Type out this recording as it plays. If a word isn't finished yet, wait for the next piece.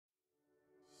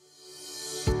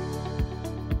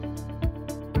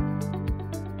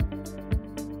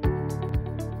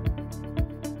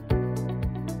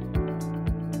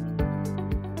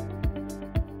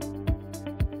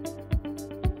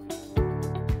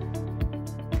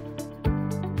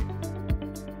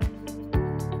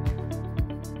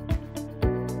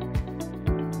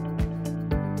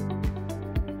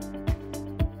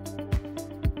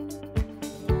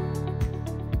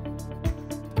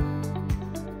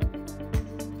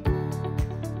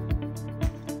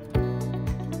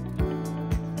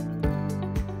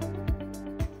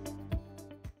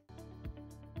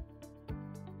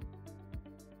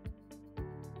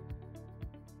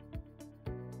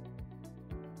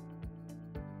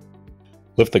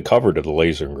Lift the cover to the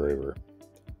laser engraver.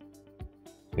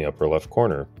 In the upper left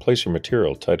corner, place your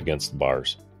material tight against the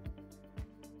bars.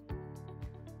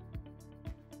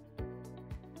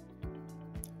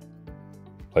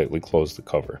 Lightly close the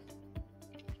cover.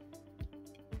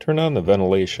 Turn on the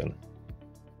ventilation.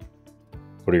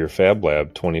 Go to your Fab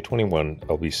Lab 2021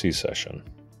 LBC session.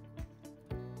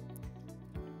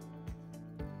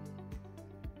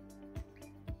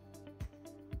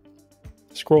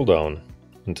 Scroll down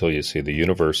until you see the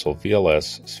universal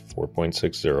Vls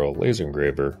 4.60 laser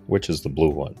engraver, which is the blue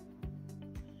one.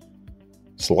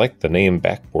 Select the name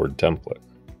backboard template.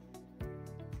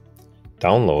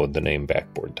 Download the name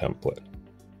backboard template.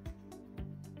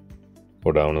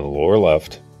 Go down to the lower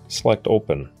left, select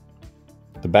Open.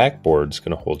 The backboard is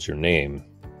going to hold your name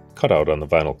cut out on the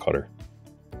vinyl cutter.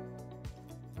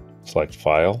 Select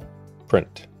File,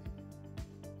 Print.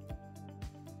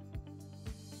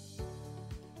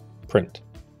 Print.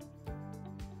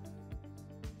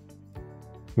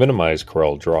 Minimize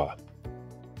Corel Draw.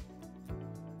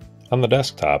 On the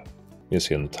desktop, you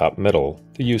see in the top middle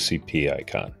the UCP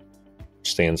icon,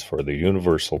 which stands for the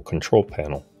Universal Control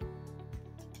Panel.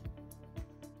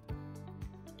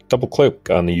 Double-click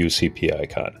on the UCP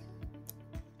icon.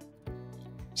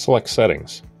 Select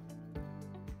Settings.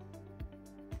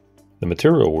 The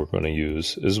material we're going to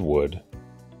use is wood,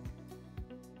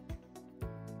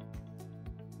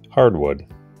 hardwood,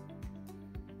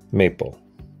 maple.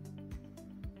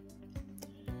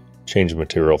 Change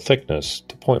material thickness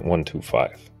to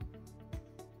 0.125.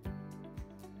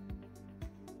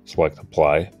 Select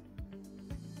Apply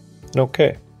and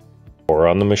OK. Or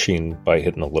on the machine by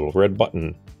hitting the little red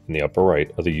button in the upper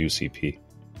right of the UCP.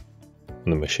 When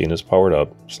the machine is powered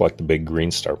up, select the big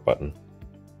green Start button.